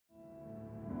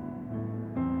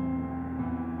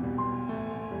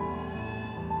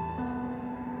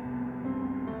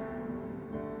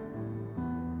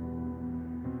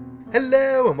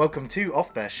Hello and welcome to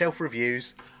Off the Shelf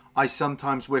Reviews. I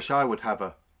sometimes wish I would have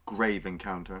a grave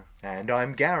encounter. And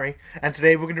I'm Gary, and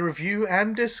today we're going to review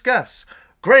and discuss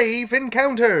Grave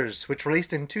Encounters, which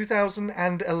released in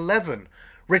 2011,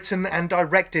 written and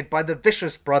directed by the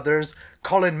Vicious brothers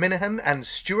Colin Minihan and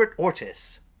Stuart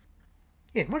Ortis.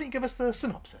 Ian, why don't you give us the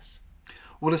synopsis?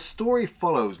 Well, the story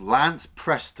follows Lance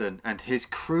Preston and his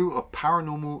crew of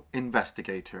paranormal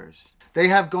investigators. They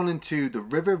have gone into the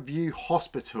Riverview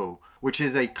Hospital, which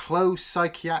is a closed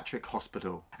psychiatric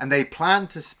hospital, and they plan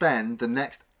to spend the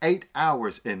next 8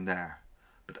 hours in there.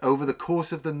 But over the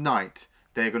course of the night,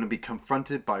 they're going to be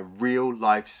confronted by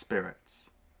real-life spirits.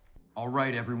 All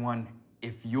right, everyone,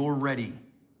 if you're ready,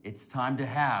 it's time to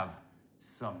have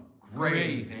some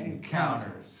grave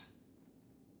encounters.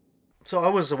 So I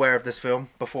was aware of this film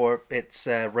before its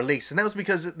release, and that was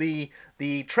because the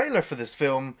trailer for this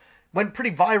film went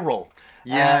pretty viral.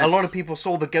 Yes. A lot of people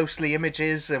saw the ghostly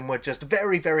images and were just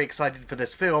very, very excited for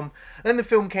this film. Then the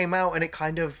film came out and it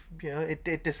kind of,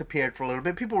 it disappeared for a little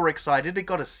bit. People were excited. It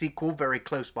got a sequel very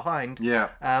close behind. Yeah.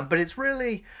 But it's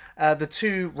really the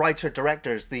two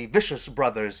writer-directors, the Vicious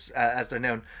brothers, as they're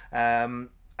known.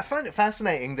 I find it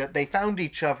fascinating that they found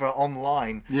each other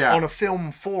online on a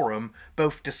film forum,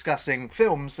 both discussing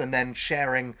films and then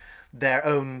sharing their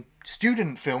own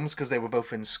student films because they were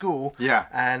both in school. Yeah.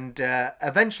 And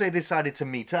eventually they decided to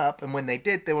meet up, and when they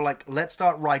did, they were like, let's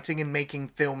start writing and making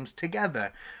films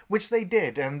together, which they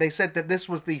did. And they said that this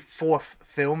was the fourth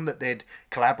film that they'd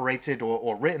collaborated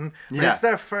or written, but it's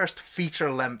their first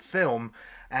feature-length film.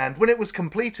 And when it was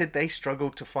completed, they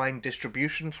struggled to find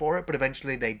distribution for it, but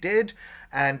eventually they did.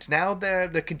 And now they're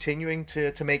continuing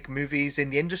to make movies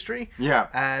in the industry. Yeah.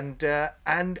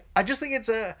 And I just think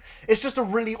it's just a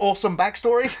really awesome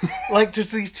backstory. Like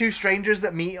just these two strangers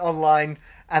that meet online,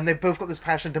 and they've both got this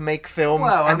passion to make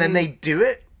films, and then they do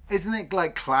it. Isn't it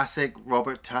like classic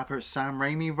Robert Tappert, Sam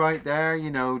Raimi right there?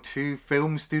 You know, two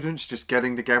film students just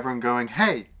getting together and going,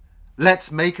 hey,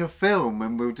 let's make a film,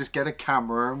 and we'll just get a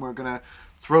camera and we're going to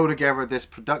throw together this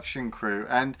production crew.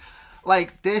 And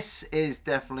like, this is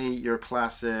definitely your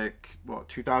classic,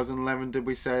 2011 did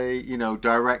we say?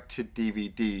 Direct to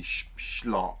DVD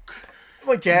schlock.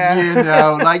 Well, yeah.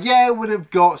 It would have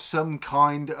got some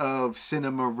kind of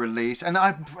cinema release. And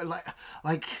I'm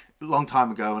like a long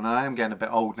time ago, and I am getting a bit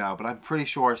old now, but I'm pretty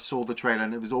sure I saw the trailer,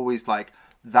 and it was always like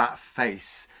that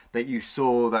face that you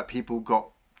saw that people got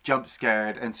jump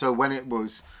scared. And so when it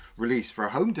was released for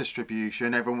home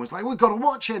distribution, everyone was like, we've got to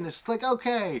watch it. And it's like,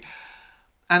 okay.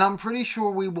 And I'm pretty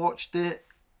sure we watched it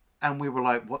and we were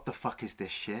like, what the fuck is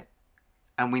this shit?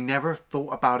 And we never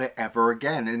thought about it ever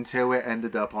again until it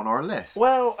ended up on our list.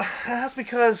 Well, that's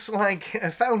because,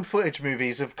 found footage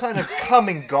movies have kind of come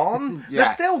and gone. Yes.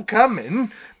 They're still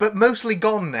coming, but mostly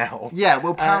gone now. Yeah,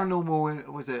 well,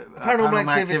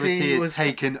 Paranormal Activity was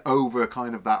taken over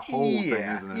kind of that whole thing,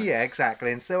 isn't it? Yeah,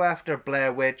 exactly. And so after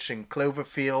Blair Witch and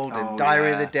Cloverfield and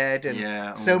Diary of the Dead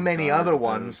and so many other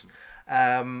ones...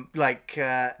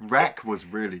 Wreck was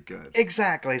really good.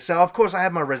 Exactly. So of course I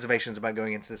had my reservations about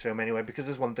going into this film anyway, because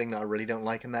there's one thing that I really don't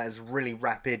like, and that is really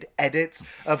rapid edits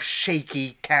of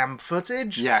shaky cam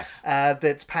footage. Yes.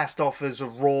 That's passed off as a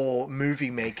raw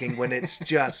movie making when it's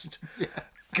just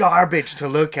garbage to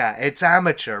look at. It's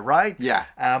amateur, right? Yeah.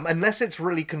 Unless it's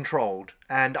really controlled.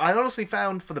 And I honestly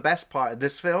found, for the best part of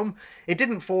this film, it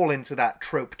didn't fall into that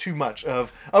trope too much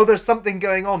of, oh, there's something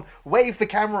going on, wave the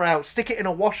camera out, stick it in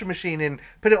a washing machine and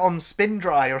put it on spin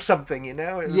dry or something, It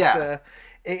was,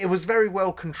 it was very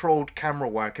well controlled camera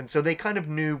work, and so they kind of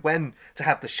knew when to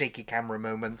have the shaky camera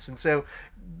moments. And so,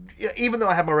 even though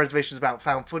I had my reservations about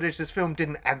found footage, this film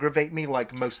didn't aggravate me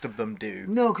like most of them do.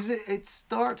 No, because it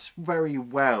starts very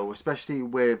well, especially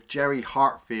with Jerry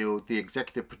Hartfield, the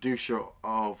executive producer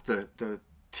of the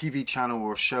TV channel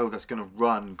or show that's going to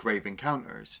run Grave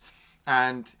Encounters.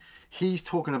 And he's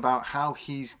talking about how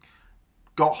he's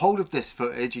got hold of this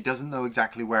footage. He doesn't know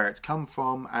exactly where it's come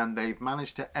from, and they've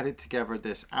managed to edit together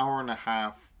this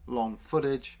 1.5-hour long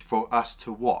footage for us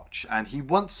to watch. And he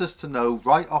wants us to know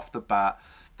right off the bat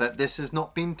that this has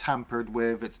not been tampered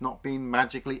with, it's not been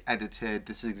magically edited,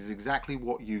 this is exactly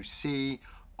what you see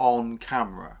on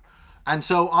camera. And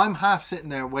so I'm half sitting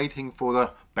there waiting for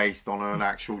the based on an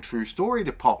actual true story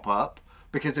to pop up,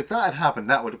 because if that had happened,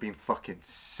 that would have been fucking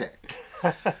sick.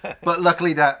 But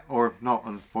luckily or not,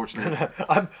 unfortunately.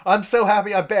 I'm so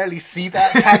happy I barely see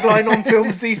that tagline on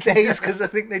films these days, because I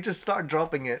think they just start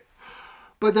dropping it.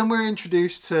 But then we're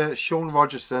introduced to Sean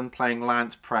Rogerson playing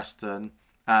Lance Preston,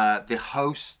 the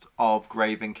host of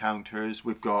Grave Encounters.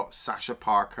 We've got Sasha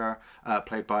Parker,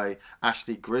 played by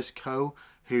Ashley Grisco,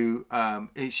 who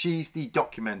she's the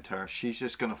documenter. She's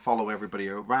just going to follow everybody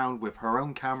around with her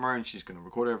own camera, and she's going to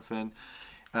record everything.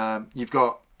 You've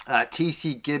got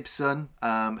T.C. Gibson,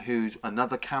 who's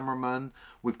another cameraman.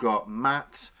 We've got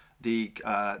Matt, the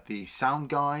sound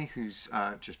guy, who's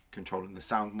just controlling the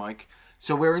sound mic.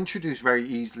 So we're introduced very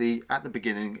easily at the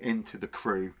beginning into the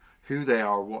crew, who they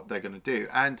are, what they're going to do.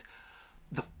 And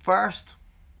the first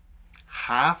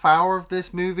half hour of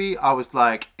this movie, I was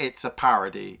like, it's a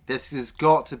parody. This has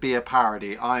got to be a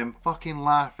parody. I am fucking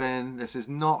laughing. This is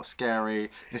not scary.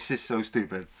 This is so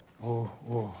stupid.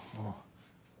 Oh.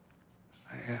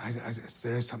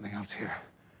 There is something else here.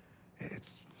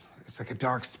 It's like a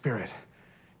dark spirit.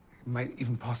 It might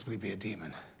even possibly be a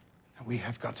demon. And we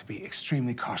have got to be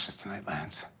extremely cautious tonight,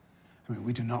 Lance. I mean,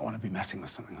 we do not want to be messing with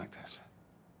something like this.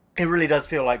 It really does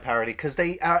feel like parody because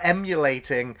they are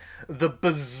emulating the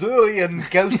bazillion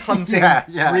ghost hunting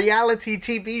reality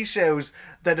TV shows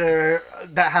that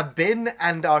have been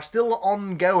and are still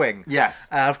ongoing. Yes.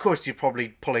 Of course, you're probably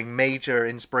pulling major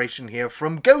inspiration here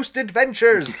from Ghost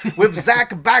Adventures with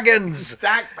Zach Baggins.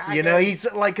 Zach Baggins. You know, he's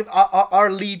like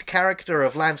our lead character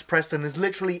of Lance Preston is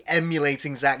literally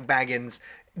emulating Zach Baggins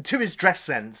to his dress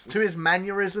sense, to his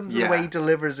mannerisms, and the way he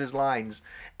delivers his lines.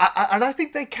 And I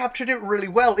think they captured it really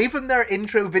well. Even their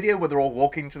intro video where they're all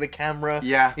walking to the camera,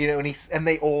 you know, and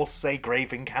they all say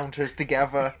Grave Encounters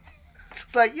together.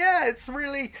 It's like, it's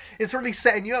really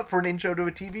setting you up for an intro to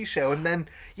a TV show. And then,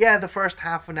 the first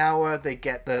half an hour, they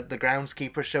get the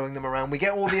groundskeeper showing them around. We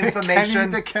get all the information.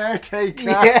 Kenny the caretaker.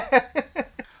 Yeah.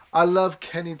 I love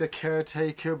Kenny the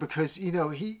caretaker because, you know,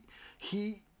 he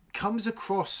comes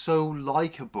across so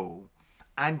likable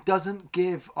and doesn't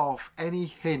give off any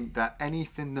hint that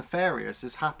anything nefarious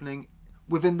is happening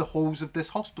within the halls of this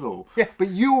hospital. Yeah. But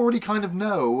you already kind of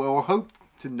know, or hope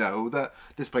to know, that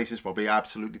this place is probably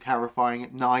absolutely terrifying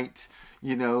at night.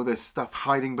 You know, there's stuff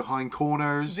hiding behind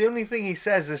corners. The only thing he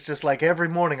says is just like, every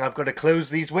morning I've got to close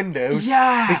these windows.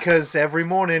 Yeah. Because every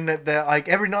morning,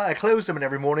 every night I close them and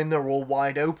every morning they're all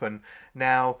wide open.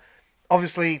 Now,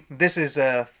 obviously, this is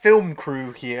a film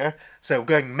crew here, so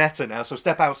going meta now, so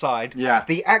step outside. Yeah.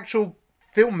 The actual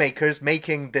filmmakers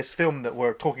making this film that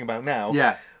we're talking about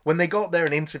now, when they got there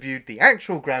and interviewed the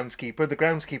actual groundskeeper, the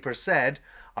groundskeeper said,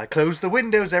 I close the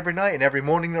windows every night and every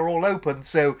morning they're all open.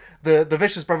 So the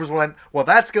Vicious Brothers went, well,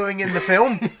 that's going in the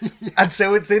film. And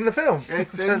so it's in the film.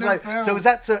 So is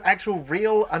that an actual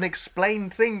real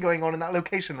unexplained thing going on in that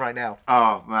location right now?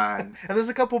 Oh, man. And there's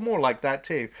a couple more like that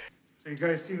too. So you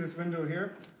guys see this window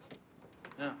here?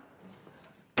 Yeah.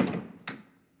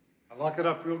 I lock it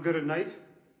up real good at night.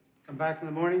 Come back in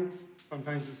the morning.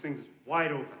 Sometimes this thing's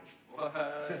wide open.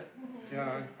 What?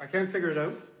 Yeah, I can't figure it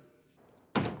out.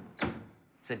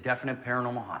 It's a definite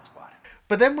paranormal hotspot.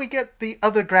 But then we get the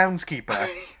other groundskeeper.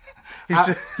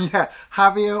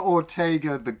 Javier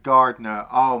Ortega, the gardener.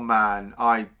 Oh, man,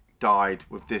 I died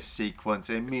with this sequence.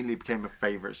 It immediately became a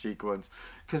favorite sequence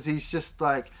because he's just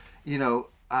like, you know,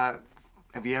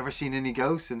 have you ever seen any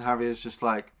ghosts? And Javier's just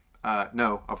like,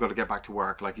 no, I've got to get back to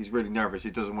work. Like, he's really nervous. He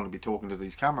doesn't want to be talking to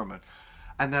these cameramen.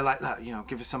 And they're like, you know,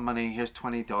 give us some money. Here's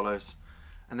 $20.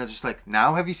 And they're just like,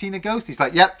 now have you seen a ghost? He's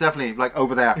like, yep, definitely. Like,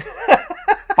 over there.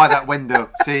 By that window.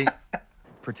 See?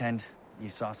 Pretend you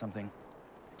saw something.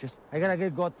 Just... I gotta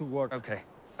go to work. Okay.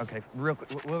 Real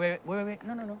quick. Wait.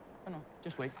 No.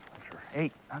 Just wait. Sure.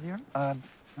 Hey, Javier, that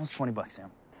was $20,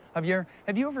 Sam. Javier,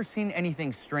 have you ever seen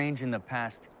anything strange in the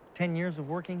past 10 years of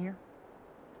working here?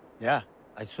 Yeah,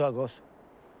 I saw a ghost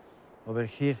over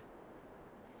here.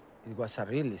 It was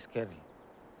really scary.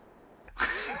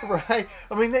 Right.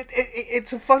 I mean,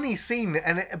 it's a funny scene,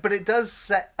 but it does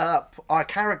set up our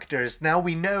characters. Now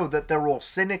we know that they're all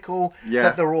cynical,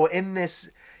 that they're all in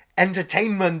this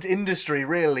entertainment industry,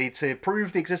 really, to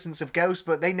prove the existence of ghosts,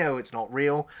 but they know it's not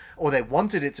real, or they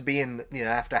wanted it to be in, you know,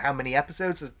 after how many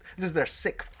episodes? This is their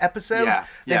 6th episode.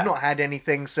 They've not had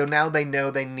anything, so now they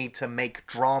know they need to make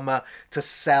drama to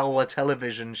sell a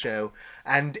television show.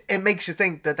 And it makes you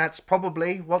think that that's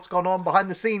probably what's gone on behind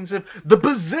the scenes of the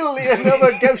bazillion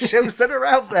other ghost shows that are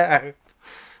out there.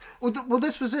 Well,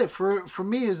 this was it. For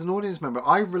me as an audience member,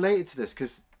 I related to this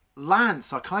because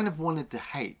Lance, I kind of wanted to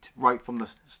hate right from the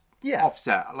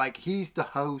offset. Like, he's the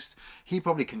host. He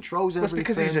probably controls everything. That's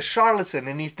because he's a charlatan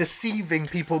and he's deceiving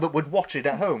people that would watch it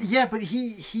at home. Yeah, but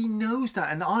he knows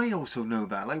that, and I also know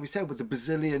that. Like we said, with the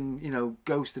bazillion, you know,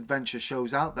 ghost adventure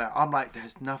shows out there, I'm like,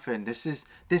 there's nothing. This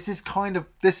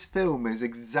film is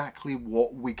exactly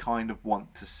what we kind of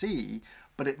want to see,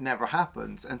 but it never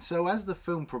happens. And so as the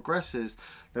film progresses,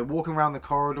 they're walking around the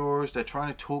corridors, they're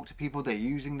trying to talk to people, they're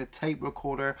using the tape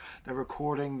recorder, they're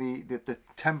recording the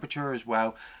temperature as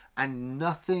well, and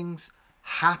nothing's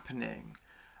happening.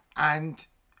 And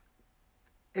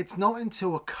it's not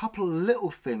until a couple of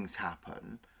little things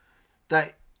happen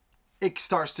that it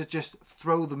starts to just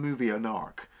throw the movie an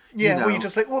arc. Yeah, know? where you're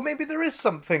just like, well, maybe there is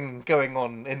something going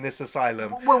on in this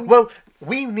asylum. Well,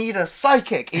 We need a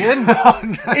psychic, Ian.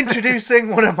 Introducing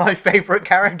one of my favourite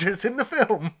characters in the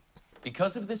film.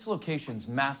 Because of this location's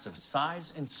massive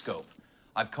size and scope,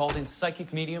 I've called in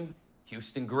psychic medium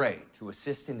Houston Gray to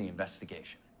assist in the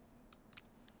investigation.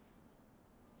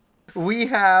 We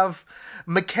have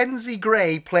Mackenzie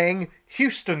Gray playing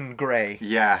Houston Gray.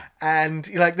 Yeah.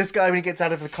 And like this guy, when he gets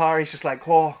out of the car, he's just like,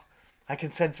 "Oh, I can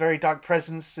sense very dark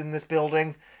presence in this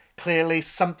building. Clearly,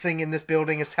 something in this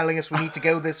building is telling us we need to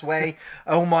go this way.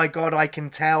 Oh my God, I can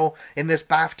tell. In this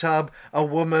bathtub, a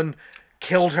woman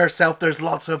killed herself. There's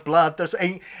lots of blood.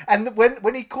 And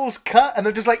when he calls cut, and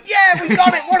they're just like, yeah, we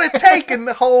got it. What a take! And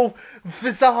the whole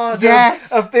facade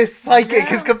of this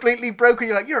psychic is completely broken.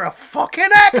 You're like, you're a fucking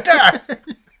actor.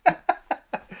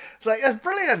 It's like, that's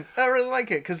brilliant. I really like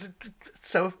it because it's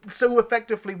so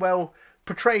effectively well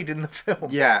portrayed in the film.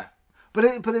 Yeah. But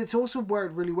it's also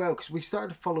worked really well because we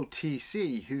started to follow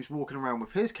TC, who's walking around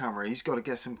with his camera. He's got to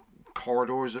get some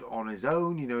corridors on his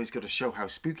own. You know, he's got to show how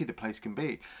spooky the place can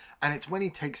be. And it's when he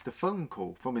takes the phone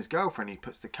call from his girlfriend, he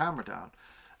puts the camera down,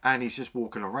 and he's just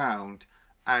walking around,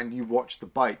 and you watch the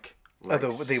bike. Like,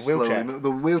 the wheelchair.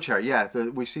 The wheelchair, yeah.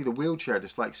 We see the wheelchair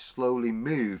just like slowly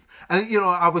move. And, you know,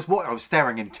 I was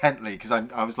staring intently because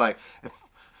I was like, if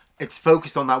it's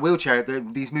focused on that wheelchair.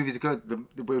 These movies are good.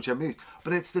 The wheelchair moves.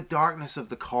 But it's the darkness of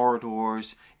the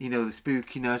corridors, you know, the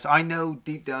spookiness. I know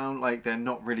deep down, like, they're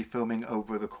not really filming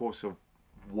over the course of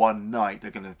one night.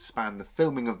 They're going to span the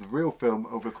filming of the real film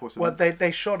over the course of... Well,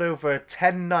 they shot over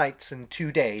 10 nights and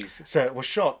 2 days. So it was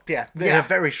shot, in a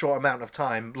very short amount of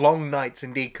time. Long nights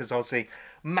indeed, because obviously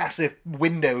massive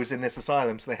windows in this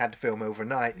asylum, so they had to film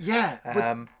overnight. Yeah,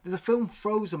 but the film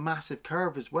throws a massive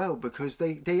curve as well, because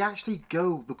they actually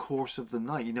go the course of the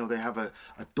night. You know, they have a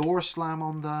door slam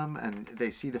on them, and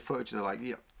they see the footage. They're like,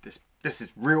 yeah, this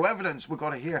is real evidence. We've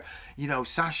got to hear. You know,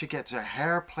 Sasha gets her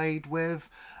hair played with,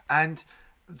 and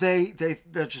they're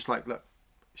just like, look,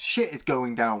 shit is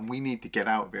going down. We need to get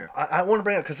out of here. I want to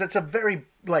bring it up because it's a very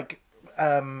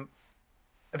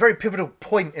a very pivotal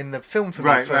point in the film for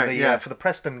me for the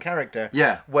Preston character.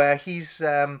 Yeah. Where he's,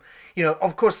 you know,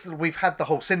 of course we've had the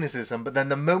whole cynicism, but then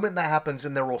the moment that happens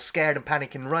and they're all scared and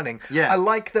panicking running, I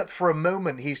like that for a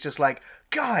moment he's just like,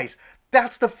 guys,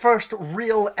 that's the first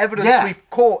real evidence we've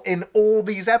caught in all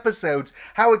these episodes.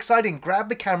 How exciting. Grab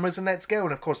the cameras and let's go.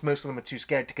 And of course, most of them are too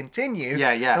scared to continue.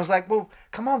 Yeah. I was like, well,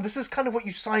 come on, this is kind of what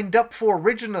you signed up for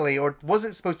originally. Or was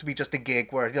it supposed to be just a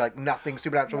gig where like nothing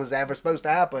supernatural was ever supposed to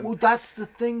happen? Well, that's the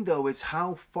thing, though, is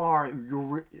how far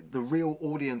the real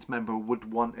audience member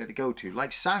would want it to go to.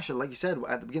 Like Sasha, like you said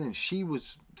at the beginning, she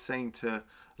was saying to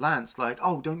Lance, like,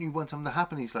 oh, don't you want something to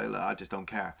happen? He's like, look, I just don't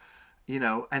care. You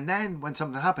know, and then when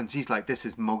something happens, he's like, this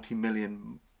is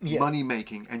multi-million money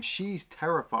making, and she's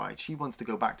terrified. She wants to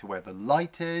go back to where the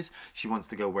light is. She wants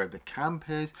to go where the camp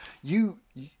is. You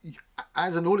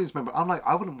as an audience member, I'm like,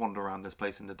 I wouldn't wander around this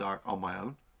place in the dark on my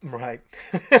own. Right.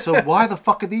 So why the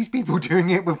fuck are these people doing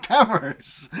it with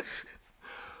cameras?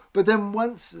 But then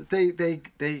once they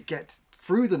get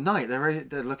through the night,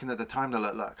 they're looking at the time. They're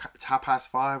like, look, it's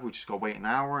 5:30. We just got to wait an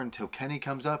hour until Kenny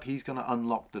comes up. He's going to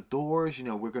unlock the doors. You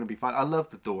know, we're going to be fine. I love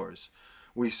the doors.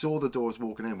 We saw the doors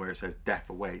walking in where it says death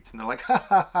awaits. And they're like, ha,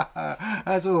 ha, ha, ha.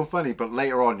 That's all funny. But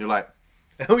later on, you're like,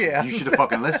 oh, yeah. You should have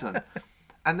fucking listened.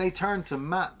 And they turn to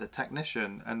Matt, the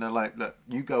technician, and they're like, look,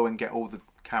 you go and get all the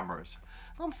cameras.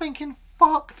 I'm thinking,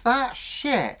 fuck that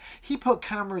shit. He put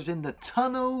cameras in the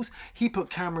tunnels. He put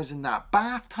cameras in that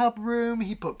bathtub room.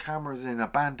 He put cameras in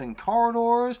abandoned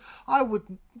corridors. I would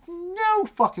no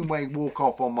fucking way walk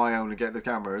off on my own and get the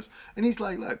cameras. And he's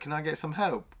like, look, can I get some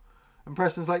help? And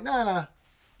Preston's like, nah,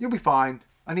 you'll be fine.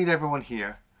 I need everyone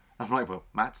here. I'm like, well,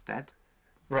 Matt's dead.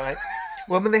 Right.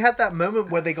 Well, I mean, they had that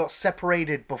moment where they got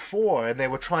separated before and they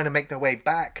were trying to make their way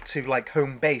back to, like,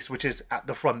 home base, which is at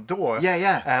the front door.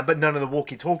 Yeah. But none of the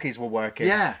walkie-talkies were working.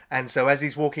 Yeah. And so as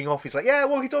he's walking off, he's like, yeah,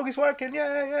 walkie-talkie's working.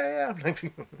 Yeah.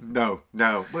 No.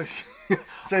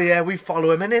 So, yeah, we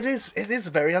follow him, and it is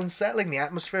very unsettling. The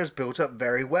atmosphere is built up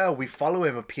very well. We follow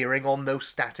him appearing on those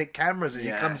static cameras as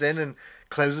he comes in and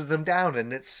closes them down,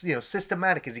 and it's, you know,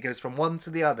 systematic as he goes from one to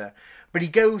the other. But he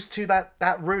goes to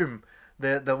that room,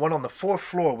 the one on the 4th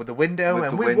floor with the window,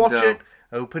 and we watch it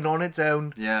open on its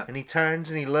own. Yeah. And he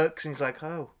turns and he looks and he's like,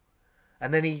 oh.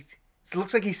 And then it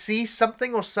looks like he sees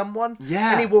something or someone.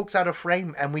 Yeah. And he walks out of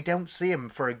frame and we don't see him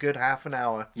for a good half an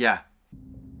hour. Yeah.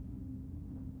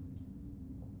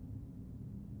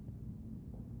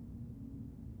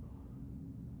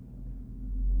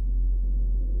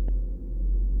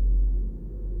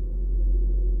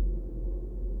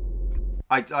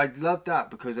 I love that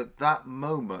because at that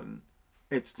moment,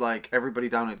 it's like everybody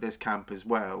down at this camp as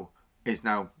well is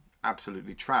now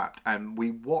absolutely trapped, and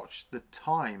we watch the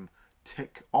time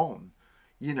tick on.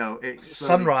 You know, it's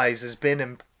Sunrise has been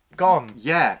and gone.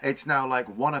 Yeah, it's now like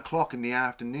 1 o'clock in the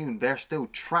afternoon. They're still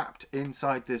trapped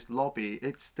inside this lobby.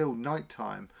 It's still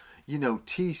nighttime. You know,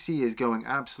 TC is going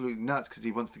absolutely nuts because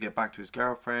he wants to get back to his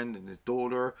girlfriend and his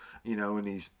daughter, you know, and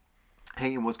he's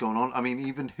hating what's going on. I mean,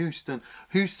 even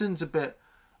Houston's a bit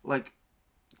like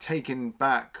taken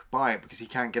back by it because he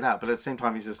can't get out, but at the same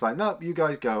time he's just like, nope, you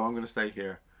guys go, I'm going to stay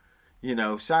here. You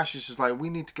know, Sasha's just like, we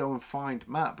need to go and find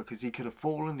Matt because he could have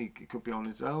fallen, he could be on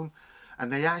his own.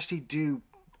 And they actually do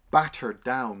batter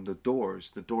down the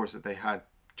doors that they had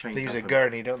chained They use up a and-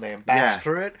 gurney, don't they, and bash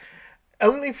through it.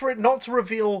 Only for it not to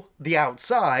reveal the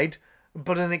outside,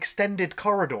 but an extended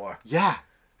corridor. Yeah.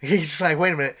 He's like,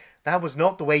 wait a minute, that was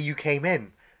not the way you came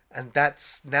in. And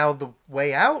that's now the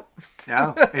way out?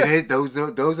 Yeah, it is. Those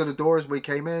are the doors we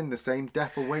came in, the same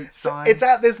death awaits sign. It's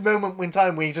at this moment in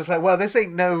time where you're just like, well, this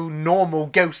ain't no normal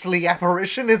ghostly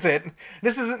apparition, is it?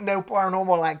 This isn't no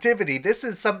paranormal activity. This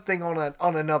is something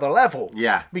on another level.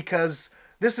 Yeah. Because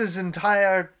this is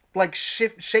entire like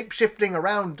shape-shifting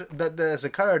around that has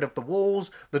occurred of the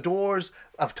walls, the doors,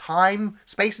 of time,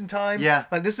 space and time. Yeah.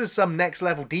 Like this is some next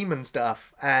level demon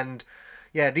stuff. And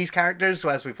yeah, these characters,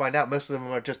 as we find out, most of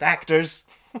them are just actors.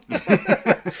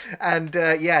 And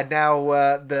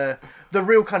now the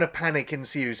real kind of panic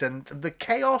ensues, and the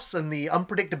chaos and the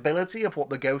unpredictability of what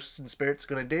the ghosts and spirits are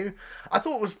going to do, I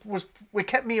thought was it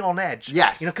kept me on edge.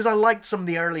 Yes. You know, because I liked some of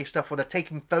the early stuff where they're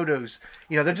taking photos.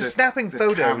 You know, they're just snapping the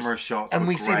photos. camera shots and were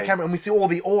we see the great. camera, and we see all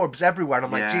the orbs everywhere. And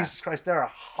I'm like, Yeah. Jesus Christ, there are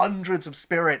hundreds of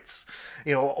spirits,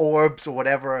 you know, orbs or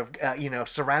whatever,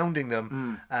 surrounding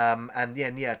them. And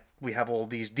yeah, we have all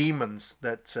these demons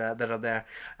that are there,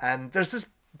 and there's this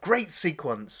great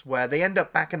sequence where they end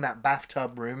up back in that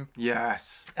bathtub room,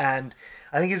 Yes. and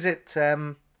I think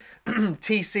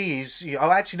TC's.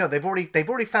 They've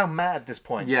already found Matt at this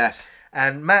point. Yes.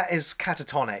 And Matt is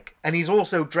catatonic, and he's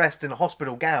also dressed in a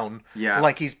hospital gown, Yeah.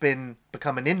 like he's become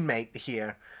an inmate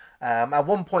here. At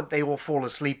one point, they all fall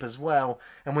asleep as well,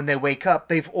 and when they wake up,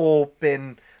 they've all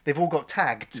got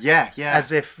tagged. Yeah, yeah.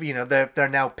 As if, you know, they're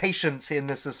now patients in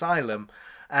this asylum.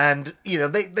 And, you know,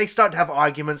 they start to have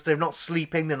arguments. They're not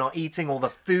sleeping. They're not eating. All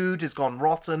the food has gone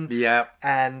rotten. Yeah.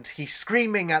 And he's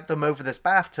screaming at them over this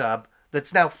bathtub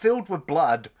that's now filled with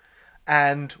blood.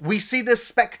 And we see this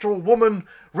spectral woman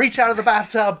reach out of the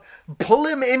bathtub, pull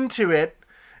him into it.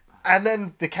 And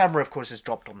then the camera, of course, is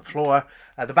dropped on the floor.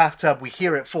 The bathtub, we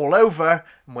hear it fall over.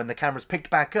 And when the camera's picked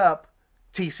back up,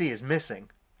 TC is missing.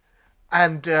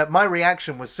 And my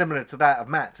reaction was similar to that of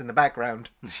Matt in the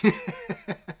background.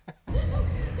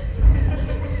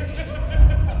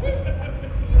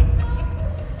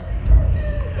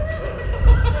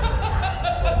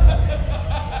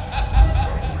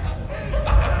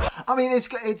 I mean,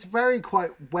 it's very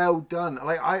quite well done.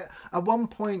 Like at one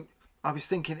point I was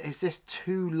thinking, is this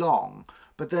too long?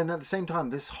 But then at the same time,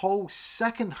 this whole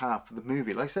second half of the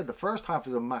movie, like I said, the first half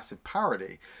is a massive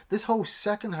parody. This whole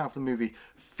second half of the movie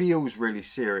feels really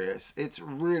serious. It's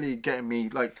really getting me,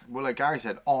 like Gary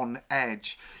said, on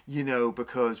edge, you know,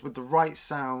 because with the right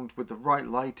sound, with the right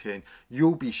lighting,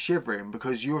 you'll be shivering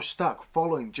because you're stuck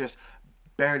following just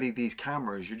barely these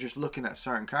cameras. You're just looking at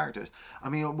certain characters. I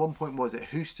mean, at one point was it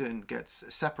Houston gets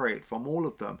separated from all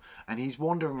of them and he's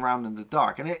wandering around in the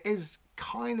dark, and it is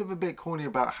kind of a bit corny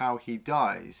about how he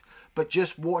dies, but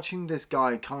just watching this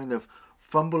guy kind of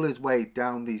fumble his way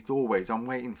down these doorways, I'm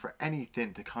waiting for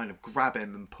anything to kind of grab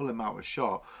him and pull him out of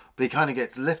shot, but he kind of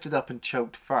gets lifted up and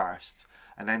choked first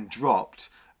and then dropped,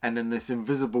 and then this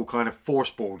invisible kind of force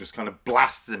ball just kind of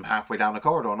blasts him halfway down the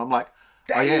corridor, and I'm like,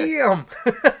 oh, yeah,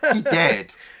 Damn! he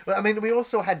dead. Well, I mean, we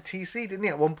also had TC, didn't he,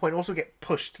 at one point also get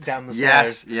pushed down the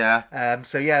Yes, stairs. yeah.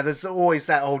 So yeah, there's always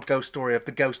that old ghost story of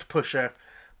the ghost pusher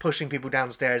pushing people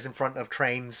downstairs in front of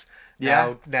trains.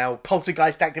 Yeah. Now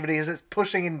poltergeist activity is it's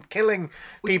pushing and killing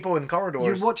people in corridors.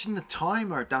 You're watching the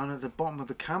timer down at the bottom of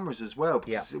the cameras as well.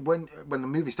 Because when the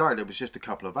movie started, it was just a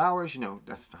couple of hours. You know,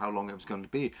 that's how long it was going to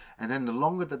be. And then the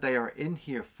longer that they are in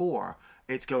here for,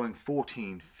 it's going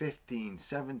 14, 15,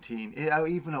 17.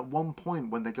 Even at one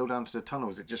point when they go down to the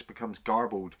tunnels, it just becomes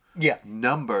garbled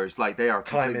numbers. Like they are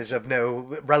Time is of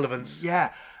no relevance.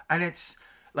 Yeah. And it's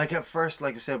like at first,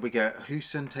 like I said, we get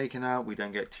Houston taken out. We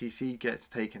then get TC gets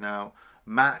taken out.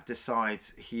 Matt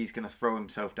decides he's going to throw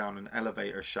himself down an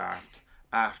elevator shaft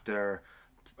after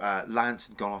Lance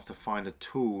had gone off to find a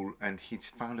tool, and he's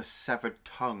found a severed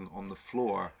tongue on the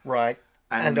floor. Right.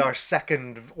 and our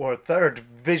second or third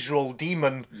visual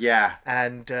demon. Yeah.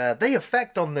 And the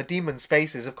effect on the demons'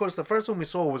 faces. Of course, the first one we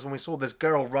saw was when we saw this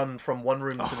girl run from one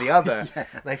room to the other. Yeah.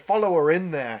 They follow her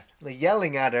in there. They're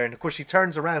yelling at her. And of course, she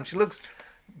turns around. She looks,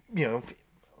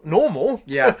 normal.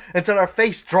 Yeah. Until her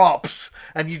face drops.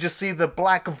 And you just see the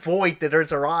black void that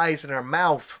is her eyes and her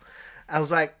mouth. I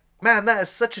was like, man, that is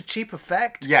such a cheap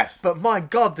effect. Yes. But my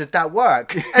God, did that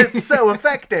work? It's so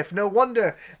effective. No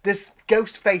wonder this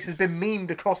ghost face has been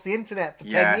memed across the internet for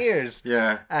 10 years.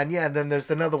 Yeah. And then there's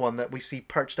another one that we see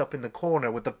perched up in the corner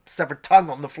with the severed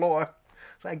tongue on the floor.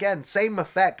 So again, same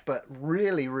effect, but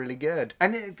really, really good.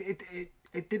 And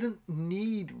it didn't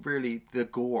need really the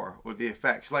gore or the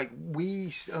effects. Like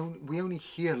we only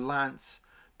hear Lance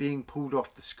being pulled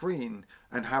off the screen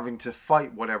and having to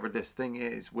fight whatever this thing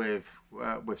is with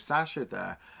Sasha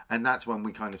there, and that's when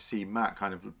we kind of see Matt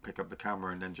kind of pick up the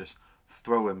camera and then just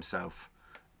throw himself,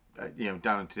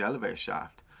 down into the elevator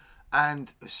shaft. And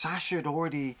Sasha had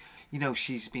already,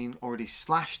 she's been already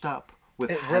slashed up with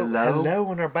hello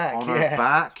on her back. On her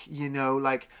back,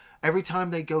 like. Every time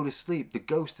they go to sleep, the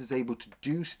ghost is able to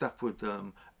do stuff with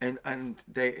them, and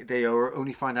they are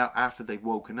only find out after they've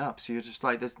woken up. So you're just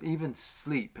like, even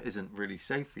sleep isn't really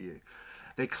safe for you.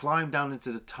 They climb down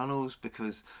into the tunnels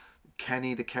because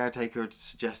Kenny, the caretaker,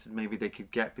 suggested maybe they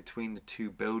could get between the two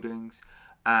buildings.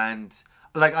 And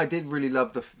like, I did really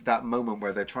love that moment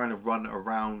where they're trying to run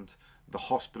around the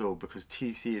hospital because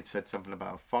TC had said something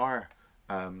about a fire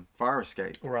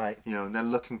escape, right? And they're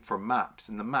looking for maps,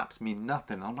 and the maps mean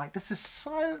nothing. I'm like, this is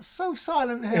so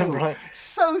Silent Hill, right?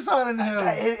 So Silent Hill.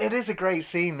 It is a great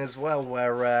scene as well,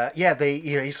 where they,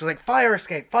 he's like fire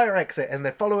escape, fire exit, and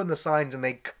they're following the signs, and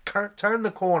they turn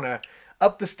the corner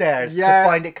up the stairs to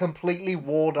find it completely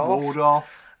walled off.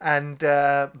 And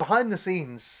behind the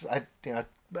scenes, the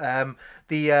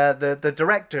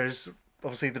directors,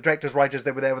 obviously the directors, writers,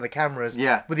 they were there with the cameras,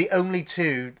 were the only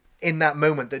two in that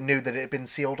moment that knew that it had been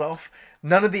sealed off.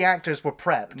 None of the actors were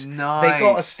prepped. Nice. They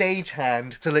got a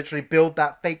stagehand to literally build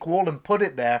that fake wall and put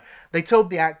it there. They told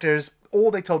the actors,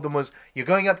 all they told them was, you're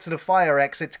going up to the fire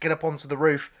exit to get up onto the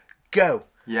roof, go.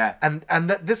 Yeah. And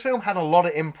this film had a lot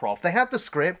of improv. They had the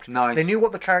script. Nice. They knew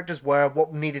what the characters were,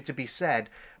 what needed to be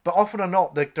said. But often or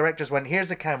not, the directors went, here's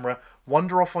a camera,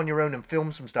 wander off on your own and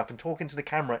film some stuff and talk into the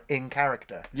camera in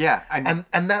character. Yeah.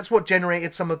 And that's what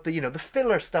generated some of the, the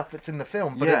filler stuff that's in the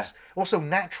film. But it's also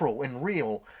natural and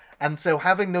real. And so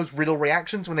having those riddle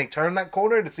reactions when they turn that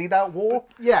corner to see that wall,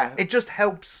 it just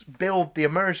helps build the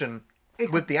immersion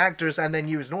with the actors and then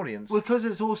you as an audience. Because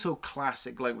it's also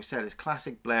classic, like we said, it's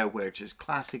classic Blair Witch, it's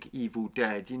classic Evil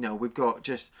Dead. We've got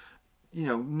just,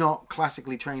 not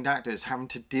classically trained actors having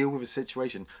to deal with a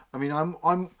situation. I mean,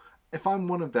 if I'm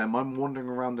one of them, I'm wandering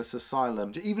around this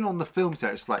asylum. Even on the film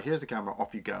set, it's like, here's the camera,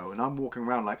 off you go. And I'm walking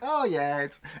around like, oh yeah,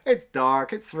 it's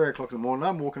dark, it's 3 o'clock in the morning.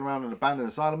 I'm walking around an abandoned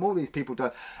asylum, all these people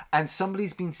died. And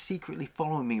somebody's been secretly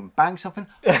following me and bang something.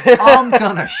 I'm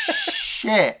gonna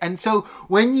shit. And so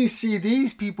when you see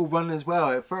these people run as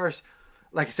well, at first,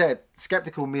 like I said,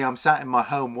 skeptical me, I'm sat in my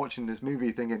home watching this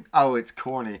movie thinking, oh, it's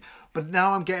corny. But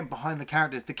now I'm getting behind the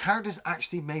characters. The characters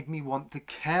actually made me want to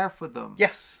care for them.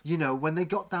 Yes. When they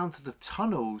got down to the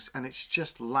tunnels and it's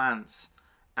just Lance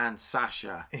and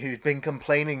Sasha. Who's been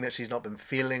complaining that she's not been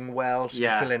feeling well. She's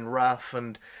been feeling rough.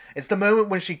 And it's the moment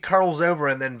when she curls over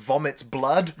and then vomits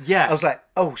blood. Yeah. I was like,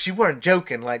 oh, she weren't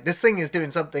joking. Like, this thing is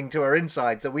doing something to her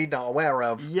insides that we're not aware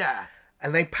of. Yeah.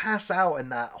 And they pass out in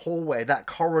that hallway, that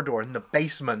corridor in the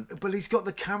basement. But he's got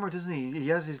the camera, doesn't he? He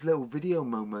has his little video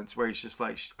moments where he's just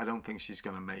like, I don't think she's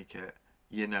going to make it,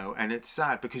 And it's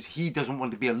sad because he doesn't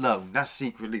want to be alone. That's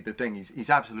secretly the thing.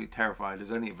 He's absolutely terrified,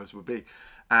 as any of us would be.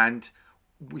 And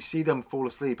we see them fall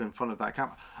asleep in front of that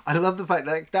camera. I love the fact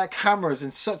that that camera is in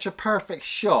such a perfect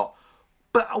shot.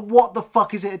 But what the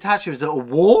fuck is it attached to? Is it a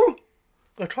wall?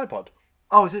 A tripod.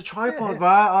 Oh, is it a tripod? Yeah.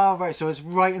 Right. Oh, right. So it's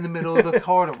right in the middle of the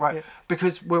corridor, right? Yeah.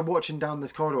 Because we're watching down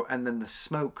this corridor, and then the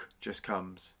smoke just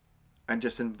comes and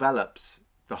just envelops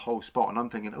the whole spot. And I'm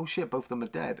thinking, oh shit, both of them are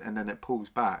dead. And then it pulls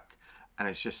back, and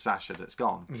it's just Sasha that's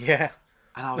gone. Yeah.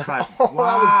 And I was like, wow,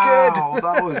 that was good.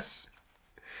 That was.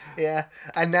 Yeah.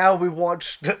 And now we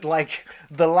watched like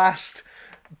the last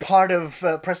part of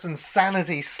Preston's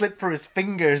sanity slip through his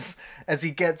fingers as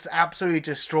he gets absolutely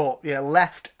distraught.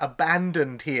 Left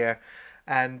abandoned here.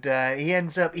 And he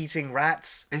ends up eating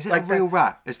rats. Is it like a real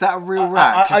rat? Is that a real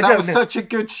rat? Because that was such a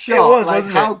good shot. It was,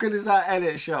 wasn't it? How good is that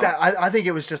edit shot? I think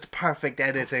it was just perfect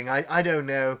editing. I don't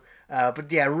know.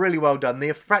 But yeah, really well done.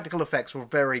 The practical effects were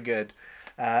very good.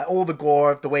 All the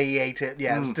gore, the way he ate it,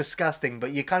 yeah, it was disgusting.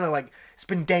 But you kind of like, it's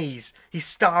been days. He's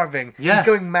starving. Yeah. He's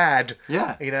going mad.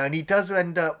 Yeah. You know, and he does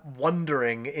end up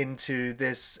wandering into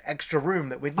this extra room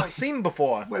that we'd not seen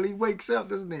before. Well, he wakes up,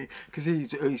 doesn't he? Because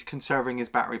he's conserving his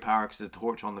battery power because the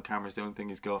torch on the camera's the only thing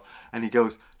he's got. And he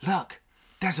goes, look,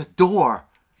 there's a door.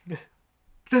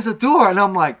 There's a door. And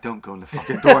I'm like, don't go in the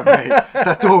fucking door, mate.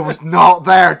 That door was not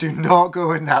there. Do not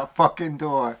go in that fucking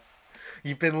door.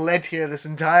 You've been led here this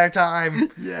entire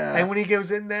time. Yeah. And when he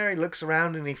goes in there, he looks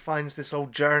around and he finds this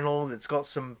old journal that's got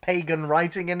some pagan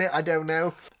writing in it. I don't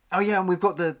know. Oh, yeah, and we've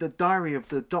got the diary of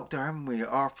the doctor, haven't we?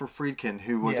 Arthur Friedkin,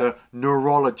 who was Yeah. a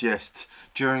neurologist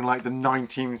during, like, the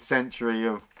 19th century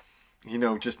of, you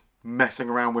know, just messing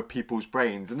around with people's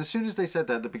brains. And as soon as they said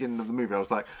that at the beginning of the movie, I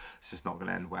was like, this is not going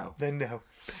to end well. Then no.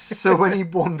 So when he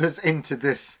wanders into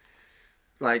this,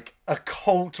 like...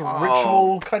 Occult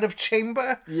ritual kind of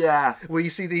chamber Yeah. where you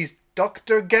see these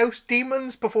doctor ghost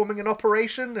demons performing an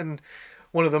operation, and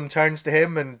one of them turns to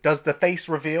him and does the face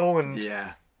reveal, and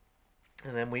Yeah.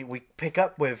 and then we pick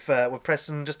up with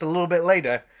Preston just a little bit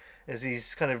later as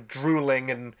he's kind of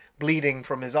drooling and bleeding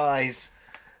from his eyes,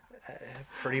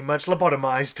 pretty much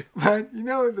lobotomized. Man, you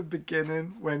know at the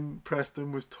beginning when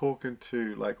Preston was talking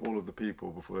to like all of the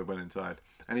people before they went inside,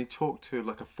 and he talked to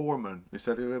like a foreman who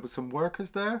said there was some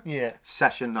workers there? Yeah.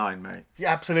 Session 9, mate.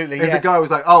 Yeah, absolutely. And Yeah. the guy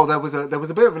was like, oh, there was a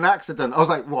bit of an accident. I was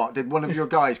like, what? Did one of your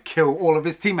guys kill all of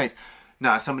his teammates?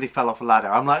 No, somebody fell off a ladder.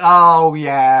 I'm like, oh,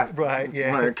 yeah. Right,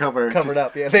 yeah. Right, covered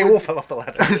up, yeah. They all fell off the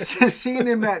ladder. Seeing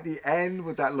him at the end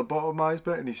with that lobotomized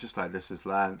bit, and he's just like, this is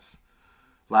Lance.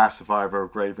 Last survivor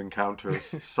of Grave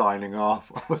Encounters, signing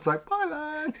off. I was like, bye,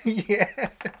 Lance. Yeah.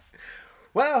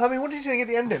 Well, I mean, what did you think of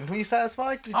the ending? Were you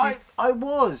satisfied? Did you... I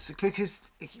was, because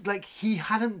like he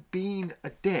hadn't been a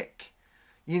dick.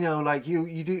 You know, like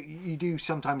you do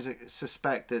sometimes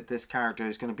suspect that this character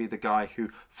is going to be the guy who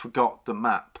forgot the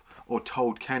map or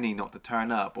told Kenny not to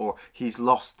turn up, or he's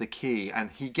lost the key and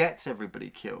he gets everybody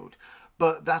killed.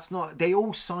 But that's not, they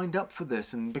all signed up for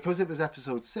this, and because it was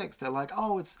episode 6, they're like,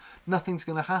 oh, nothing's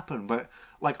going to happen. But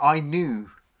like I knew,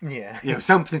 Yeah. you know,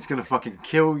 something's going to fucking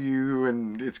kill you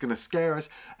and it's going to scare us.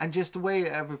 And just the way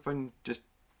everything just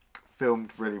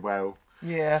filmed really well.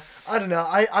 Yeah, I don't know.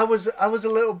 I was a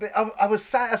little bit. I was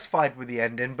satisfied with the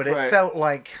ending, but it Right. felt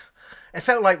like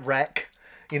Wreck.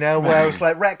 You know, where it's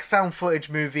like Wreck found footage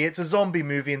movie. It's a zombie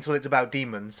movie until it's about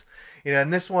demons. You know,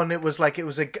 and this one it was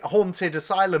a haunted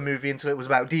asylum movie until it was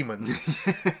about demons.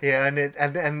 Yeah,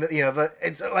 and you know,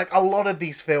 it's like a lot of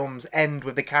these films end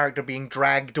with the character being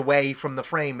dragged away from the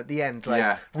frame at the end, like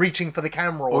Yeah. reaching for the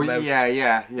camera Oh, almost. yeah.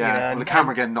 You know, Or the and-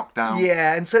 camera getting knocked down.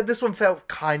 Yeah, and so this one felt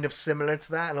kind of similar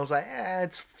to that, and I was like,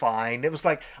 it's fine. It was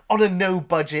like, on a no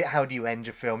budget, how do you end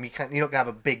your film? You're not gonna have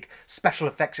a big special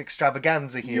effects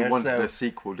extravaganza here. You wanted so, a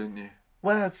sequel, didn't you?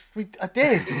 well, I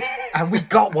did, and we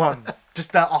got one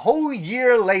just a whole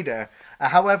year later.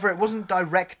 However, it wasn't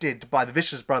directed by the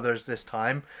Vicious Brothers this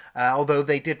time, although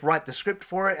they did write the script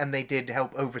for it and they did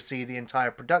help oversee the entire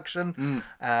production.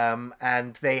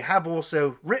 And they have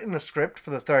also written a script for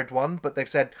the third one, but they've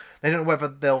said they don't know whether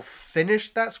they'll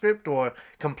finish that script or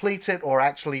complete it or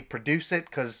actually produce it,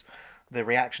 because the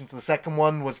reaction to the second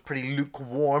one was pretty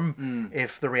lukewarm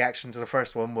if the reaction to the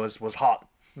first one was hot.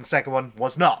 And the second one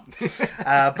was not.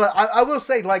 But I will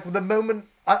say, like, the moment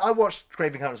I watched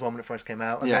Grave Encounters 1 when it first came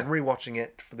out, and Yeah. then rewatching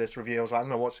it for this review, I was like, I'm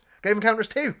going to watch Grave Encounters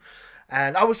 2.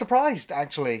 And I was surprised,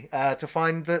 actually, to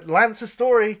find that Lance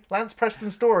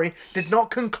Preston's story, did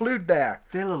not conclude there.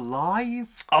 Still alive?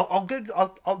 I'll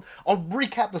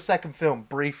recap the second film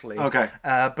briefly. Okay.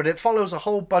 But it follows a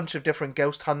whole bunch of different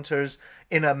ghost hunters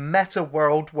in a meta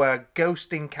world where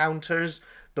Ghost Encounters,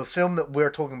 the film that we're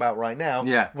talking about right now,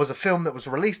 Yeah. was a film that was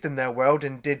released in their world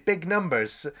and did big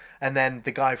numbers. And then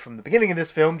the guy from the beginning of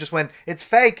this film just went, it's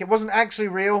fake. It wasn't actually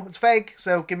real. It's fake.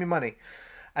 So give me money.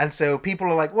 And so people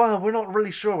are like, well, we're not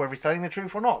really sure whether he's telling the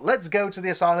truth or not. Let's go to the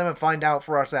asylum and find out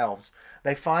for ourselves.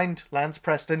 They find Lance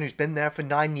Preston, who's been there for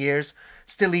 9 years,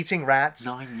 still eating rats.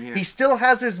 9 years. He still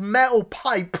has his metal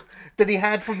pipe that he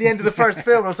had from the end of the first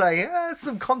film. I was like, yeah, there's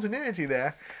some continuity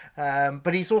there.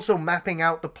 But he's also mapping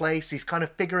out the place. He's kind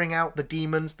of figuring out the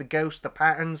demons, the ghosts, the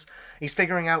patterns. He's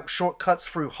figuring out shortcuts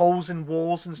through holes in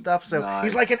walls and stuff. So Nice.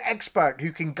 he's like an expert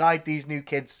who can guide these new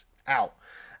kids out.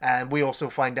 And we also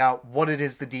find out what it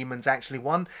is the demons actually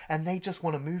want. And they just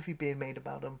want a movie being made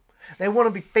about them. They want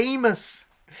to be famous.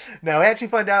 No, I actually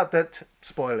find out that,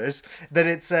 spoilers, that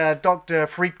it's Dr.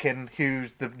 Friedkin,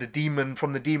 who's the demon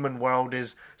from the demon world,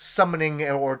 is summoning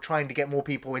or trying to get more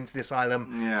people into the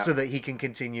asylum so that he can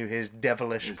continue his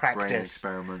devilish His practice. brain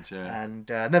experiments, yeah. And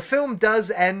the film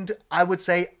does end, I would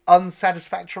say,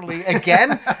 unsatisfactorily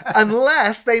again,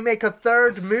 unless they make a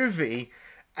third movie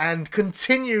and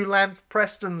continue Lance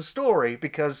Preston's story,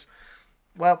 because,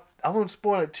 well, I won't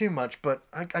spoil it too much, but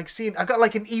I've got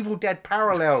like an Evil Dead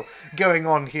parallel going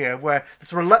on here, where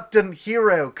this reluctant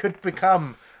hero could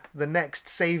become the next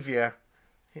savior.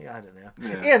 Yeah, I don't know.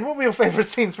 Yeah. Ian, what were your favourite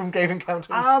scenes from Grave Encounters?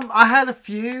 I had a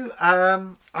few.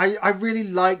 I really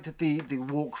liked the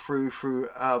walkthrough through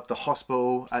the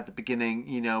hospital at the beginning.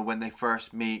 You know, when they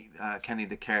first meet Kenny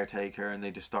the caretaker, and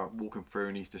they just start walking through,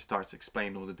 and he just starts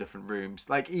explaining all the different rooms.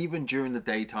 Like, even during the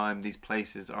daytime, these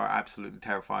places are absolutely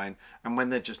terrifying. And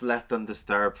when they're just left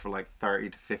undisturbed for like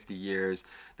 30 to 50 years,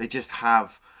 they just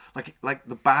have like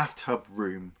the bathtub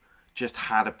room just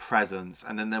had a presence.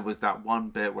 And then there was that one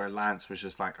bit where Lance was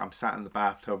just like, I'm sat in the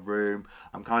bathtub room,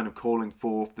 I'm kind of calling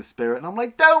forth the spirit, and I'm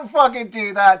like, don't fucking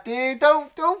do that, dude.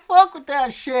 Don't fuck with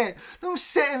that shit. Don't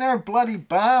sit in her bloody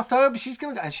bathtub. She's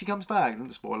gonna, and she comes back. Not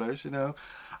the spoilers, you know.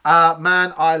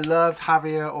 Man, I loved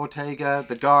Javier Ortega,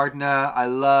 the gardener. I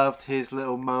loved his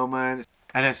little moment.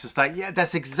 And it's just like, yeah,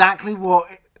 that's exactly what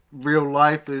real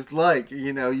life is like.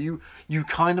 You know, you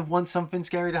kind of want something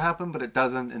scary to happen, but it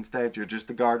doesn't. Instead, you're just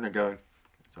the gardener going,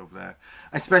 it's over there.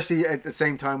 Especially at the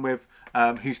same time with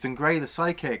Houston Gray, the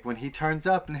psychic, when he turns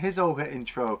up in his old hit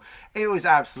intro. It was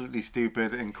absolutely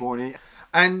stupid and corny.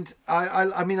 And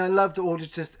I mean, I loved all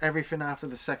just everything after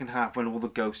the second half, when all the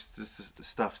ghost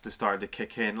stuff just started to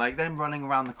kick in. Like them running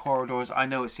around the corridors. I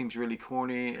know it seems really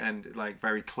corny and like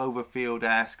very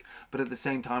Cloverfield-esque, but at the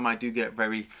same time, I do get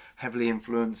very heavily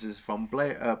influences from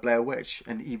Blair Witch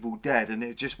and Evil Dead, and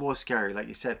it just was scary. Like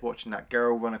you said, watching that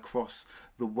girl run across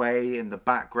the way in the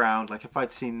background. Like, if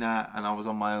I'd seen that and I was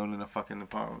on my own in a fucking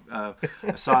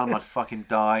asylum, I'd fucking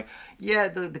die. Yeah,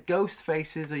 the ghost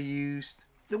faces are used.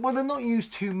 Well, they're not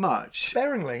used too much.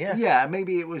 Sparingly, yeah. Yeah,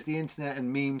 maybe it was the internet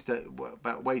and memes that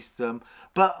waste them.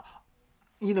 But,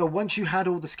 you know, once you had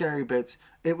all the scary bits,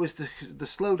 it was the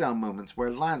slowdown moments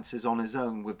where Lance is on his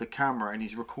own with the camera and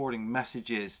he's recording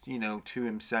messages, you know, to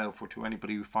himself or to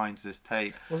anybody who finds this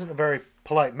tape. Wasn't a very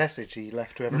polite message he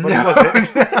left to everybody, was it?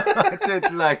 I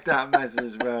did like that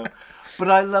message as well.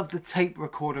 But I love the tape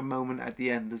recorder moment at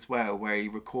the end as well, where he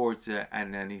records it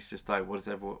and then he's just like, what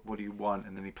do you want?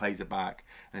 And then he plays it back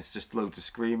and it's just loads of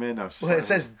screaming. Well, it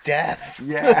says death.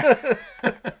 Yeah.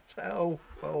 Oh.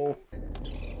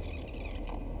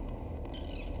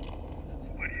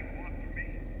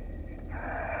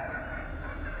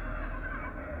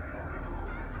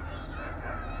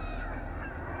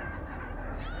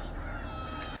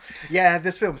 Yeah,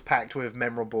 this film's packed with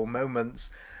memorable moments.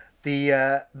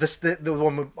 The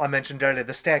one I mentioned earlier,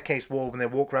 the staircase wall when they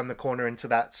walk around the corner into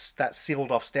that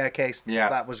sealed off staircase. Yeah,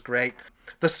 that was great.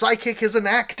 The psychic is an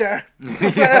actor.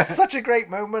 That's such a great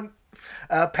moment.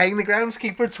 Paying the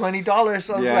groundskeeper $20. I was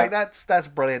like, that's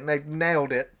brilliant. They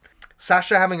nailed it.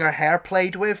 Sasha having her hair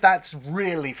played with, that's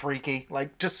really freaky.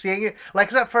 Like, just seeing it. Like,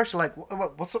 'cause at first you're like,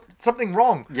 what's something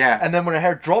wrong? Yeah. And then when her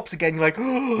hair drops again, you're like,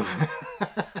 oh.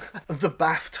 The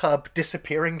bathtub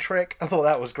disappearing trick. I thought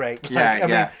that was great. Like, I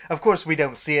mean, of course we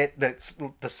don't see it. That's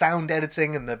the sound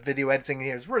editing and the video editing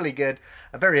here is really good.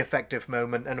 A very effective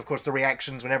moment. And of course the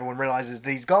reactions when everyone realizes that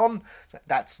he's gone.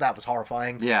 That was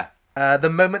horrifying. Yeah. The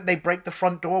moment they break the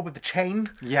front door with the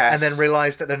chain, yes, and then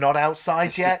realize that they're not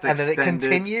outside yet, and then it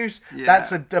continues. Yeah.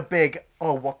 That's a big,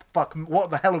 oh, what the fuck, what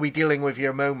the hell are we dealing with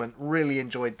here moment. Really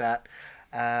enjoyed that.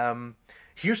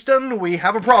 Houston, we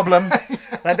have a problem.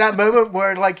 Like that moment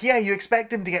where, like, yeah, you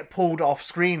expect him to get pulled off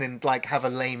screen and like have a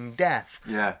lame death.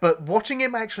 Yeah. But watching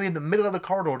him actually in the middle of the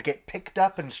corridor to get picked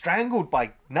up and strangled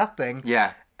by nothing.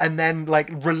 Yeah. And then like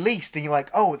released, and you're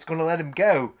like, oh, it's gonna let him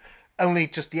go. Only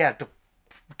just to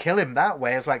kill him that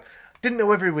way. It's like, didn't know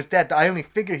whether he was dead. I only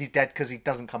figure he's dead because he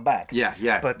doesn't come back.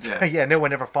 Yeah. But yeah, no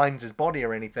one ever finds his body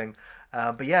or anything.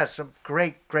 But yeah, some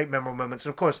great memorable moments.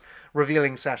 And of course,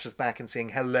 revealing Sasha's back and saying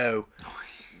hello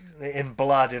in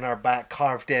blood in our back,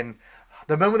 carved in.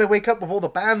 The moment they wake up with all the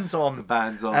bands on. The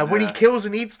bands on. When he kills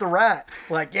and eats the rat.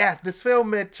 Like, yeah, this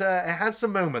film, it has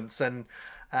some moments, and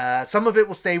some of it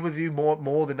will stay with you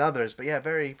more than others. But yeah,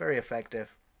 very, very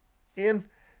effective. Ian,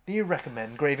 do you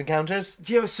recommend Grave Encounters?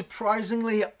 You know,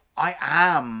 surprisingly, I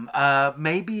am.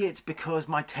 Maybe it's because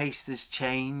my taste has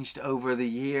changed over the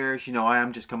years. You know, I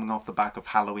am just coming off the back of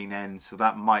Halloween Ends, so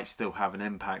that might still have an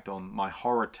impact on my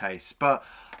horror taste. But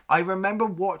I remember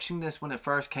watching this when it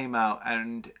first came out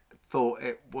and thought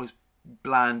it was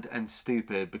bland and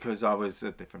stupid because I was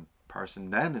a different person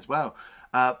then as well.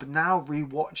 But now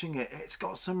rewatching it, it's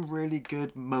got some really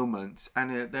good moments,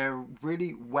 and they're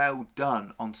really well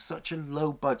done on such a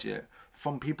low budget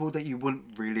from people that you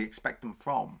wouldn't really expect them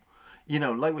from. You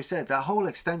know, like we said, that whole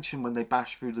extension when they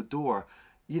bash through the door,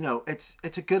 you know, it's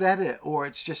a good edit, or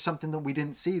it's just something that we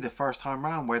didn't see the first time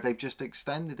around where they've just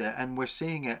extended it and we're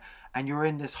seeing it, and you're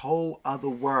in this whole other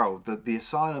world. The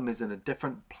asylum is in a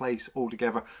different place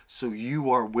altogether, so you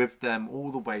are with them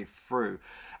all the way through.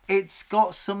 It's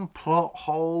got some plot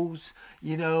holes,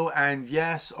 you know, and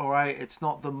yes, all right, it's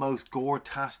not the most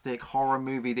gore-tastic horror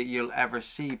movie that you'll ever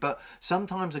see, but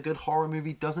sometimes a good horror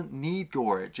movie doesn't need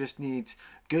gore. It just needs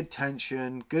good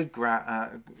tension, good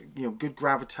good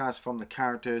gravitas from the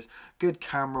characters, good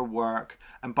camera work,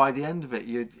 and by the end of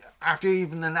it, after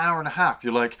even an hour and a half,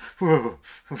 you're like, whoa,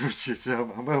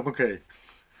 I'm okay.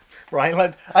 Right,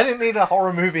 like, I didn't need a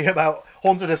horror movie about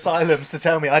haunted asylums to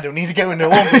tell me I don't need to go into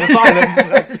haunted asylums.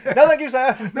 Like, no, thank you,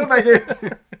 sir. No, thank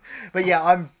you. But yeah,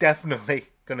 I'm definitely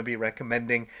going to be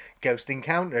recommending Ghost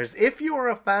Encounters. If you are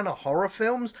a fan of horror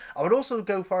films, I would also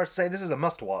go far as to say this is a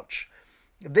must-watch.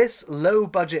 This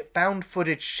low-budget,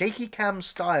 found-footage, shaky cam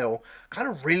style kind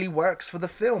of really works for the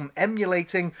film,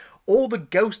 emulating all the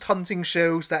ghost hunting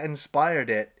shows that inspired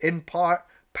it. In part,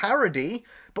 parody,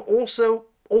 but also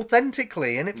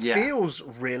authentically, and it feels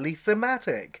really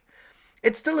thematic.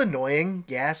 It's still annoying,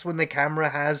 yes, when the camera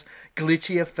has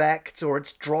glitchy effects or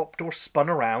it's dropped or spun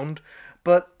around,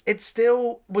 but it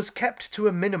still was kept to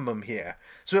a minimum here,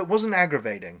 so it wasn't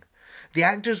aggravating. The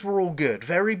actors were all good,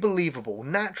 very believable,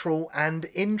 natural and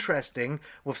interesting,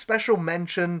 with special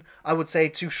mention, I would say,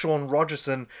 to Sean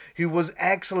Rogerson, who was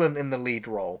excellent in the lead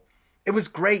role. It was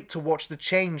great to watch the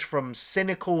change from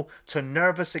cynical to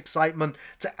nervous excitement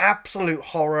to absolute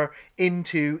horror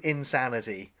into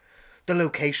insanity. The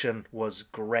location was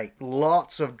great.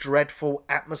 Lots of dreadful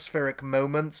atmospheric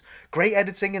moments, great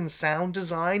editing and sound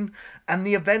design, and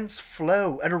the events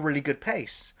flow at a really good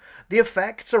pace. The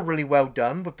effects are really well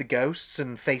done with the ghosts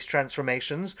and face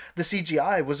transformations. The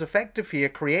CGI was effective here,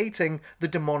 creating the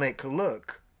demonic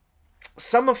look.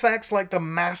 Some effects, like the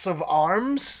massive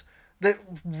arms that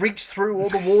reached through all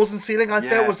the walls and ceiling, I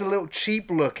felt was a little cheap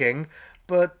looking,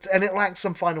 and it lacked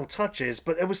some final touches,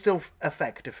 but it was still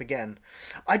effective again.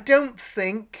 I don't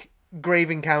think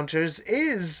Grave Encounters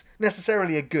is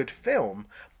necessarily a good film,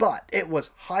 but it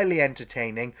was highly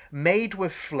entertaining, made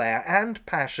with flair and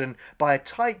passion by a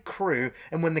tight crew,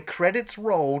 and when the credits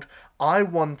rolled, I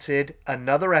wanted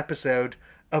another episode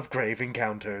of Grave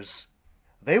Encounters.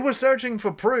 They were searching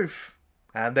for proof,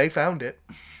 and they found it.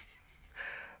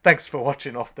 Thanks for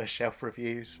watching Off the Shelf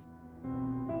Reviews.